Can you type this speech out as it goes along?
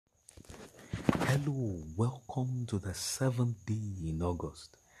Hello, welcome to the seventh day in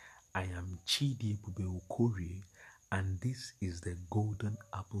August. I am Chidi Ebube Okorie, and this is the Golden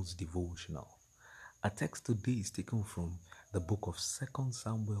Apples Devotional. Our text today is taken from the book of 2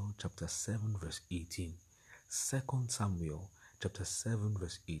 Samuel chapter 7 verse 18. 2 Samuel chapter 7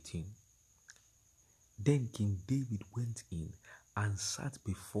 verse 18. Then King David went in and sat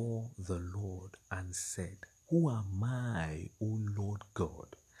before the Lord and said, "Who am I, O Lord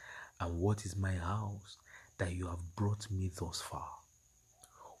God? And what is my house that you have brought me thus far?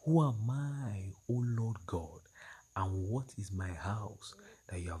 Who am I, O Lord God? And what is my house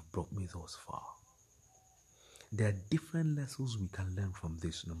that you have brought me thus far?" There are different lessons we can learn from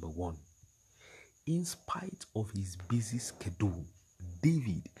this. Number one, in spite of his busy schedule,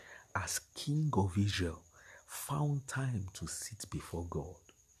 David, as king of Israel, found time to sit before God.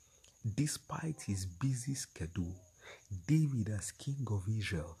 Despite his busy schedule, David, as king of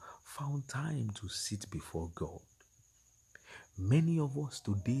Israel, found time to sit before God. Many of us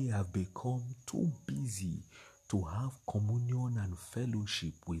today have become too busy to have communion and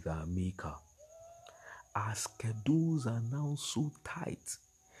fellowship with our Maker. Our schedules are now so tight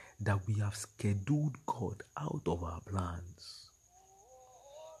that we have scheduled God out of our plans.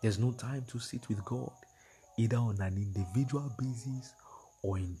 There's no time to sit with God, either on an individual basis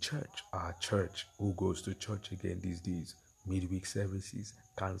or in church. Our church, who goes to church again these days? Midweek services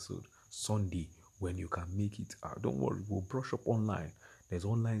cancelled. Sunday, when you can make it, don't worry, we'll brush up online. There's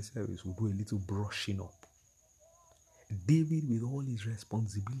online service, we'll do a little brushing up. David, with all his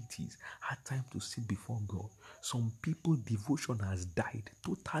responsibilities, had time to sit before God. Some people, devotion has died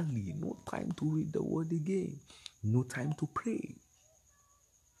totally. No time to read the word again. No time to pray.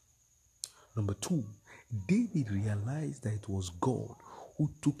 Number two, David realized that it was God who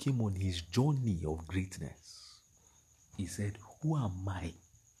took him on his journey of greatness. He said, "Who am I?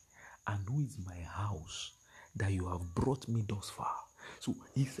 And who is my house that you have brought me thus far?" So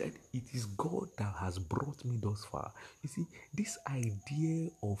he said, it is God that has brought me thus far. You see, this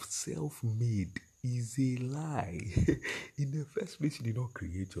idea of self-made is a lie. In the first place, you did not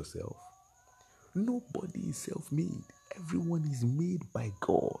create yourself. Nobody is self-made. Everyone is made by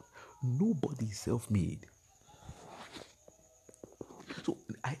God. Nobody is self-made. So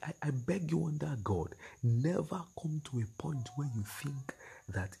I beg you under God, never come to a point where you think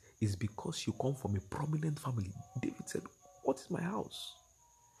that it's because you come from a prominent family. David said, "What is my house?"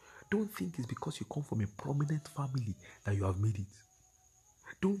 Don't think it's because you come from a prominent family that you have made it.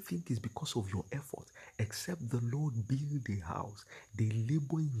 Don't think it's because of your effort. Except the Lord build a house, they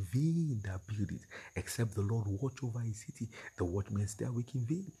labor in vain that build it. Except the Lord watch over his city, the watchmen stay awake in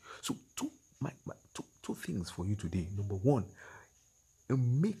vain. So two things for you today. Number one,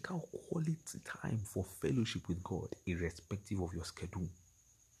 make out quality time for fellowship with God, irrespective of your schedule.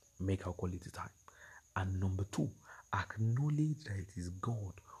 Make out quality time. And number two, acknowledge that it is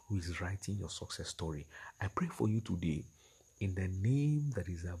God who is writing your success story. I pray for you today, in the name that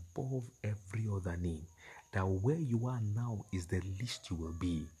is above every other name, that where you are now is the least you will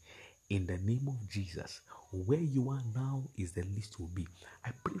be. In the name of Jesus, where you are now is the least you will be.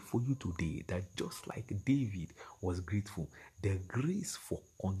 I pray for you today that just like David was grateful, the grace for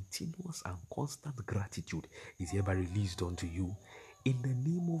continuous and constant gratitude is hereby released unto you. In the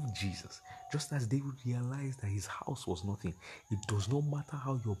name of Jesus, just as David realized that his house was nothing, it does not matter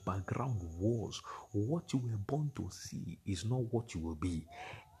how your background was. What you were born to see is not what you will be.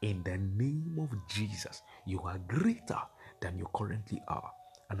 In the name of Jesus, you are greater than you currently are.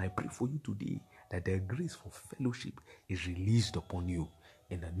 And I pray for you today that the grace for fellowship is released upon you.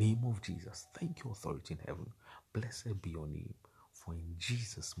 In the name of Jesus, thank you, authority in heaven. Blessed be your name. For in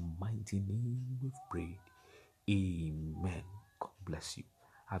Jesus' mighty name we've prayed. Amen. God bless you.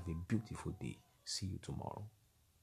 Have a beautiful day. See you tomorrow.